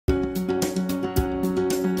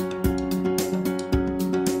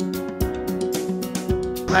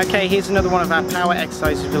Okay, here's another one of our power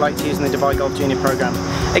exercises we like to use in the Dubai Golf Junior program.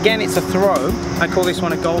 Again, it's a throw. I call this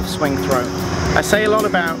one a golf swing throw. I say a lot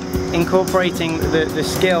about incorporating the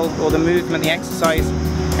skill or the movement, the exercise,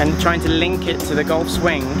 and trying to link it to the golf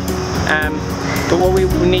swing. But what we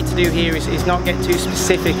need to do here is not get too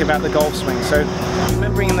specific about the golf swing. So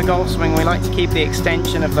remembering in the golf swing, we like to keep the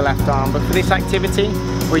extension of the left arm, but for this activity,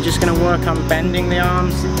 we're just going to work on bending the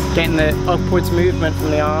arms, getting the upwards movement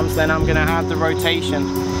from the arms, then I'm going to add the rotation.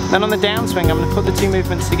 Then on the downswing, I'm going to put the two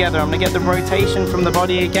movements together. I'm going to get the rotation from the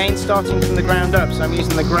body again, starting from the ground up. So I'm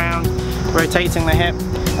using the ground, rotating the hip.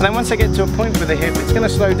 And then once I get to a point with the hip, it's going to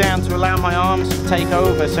slow down to allow my arms to take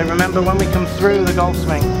over. So remember, when we come through the golf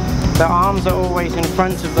swing, the arms are always in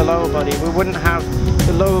front of the lower body. We wouldn't have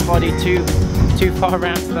the lower body too far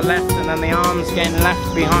around to the left and then the arms getting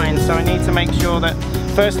left behind. So I need to make sure that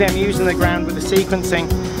firstly I'm using the ground with the sequencing,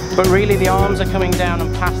 but really the arms are coming down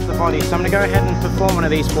and past the body. So I'm going to go ahead and perform one of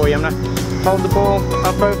these for you. I'm going to hold the ball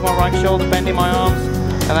up over my right shoulder, bending my arms,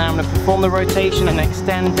 and then I'm going to perform the rotation and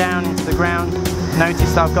extend down into the ground.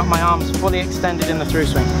 Notice that I've got my arms fully extended in the through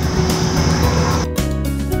swing.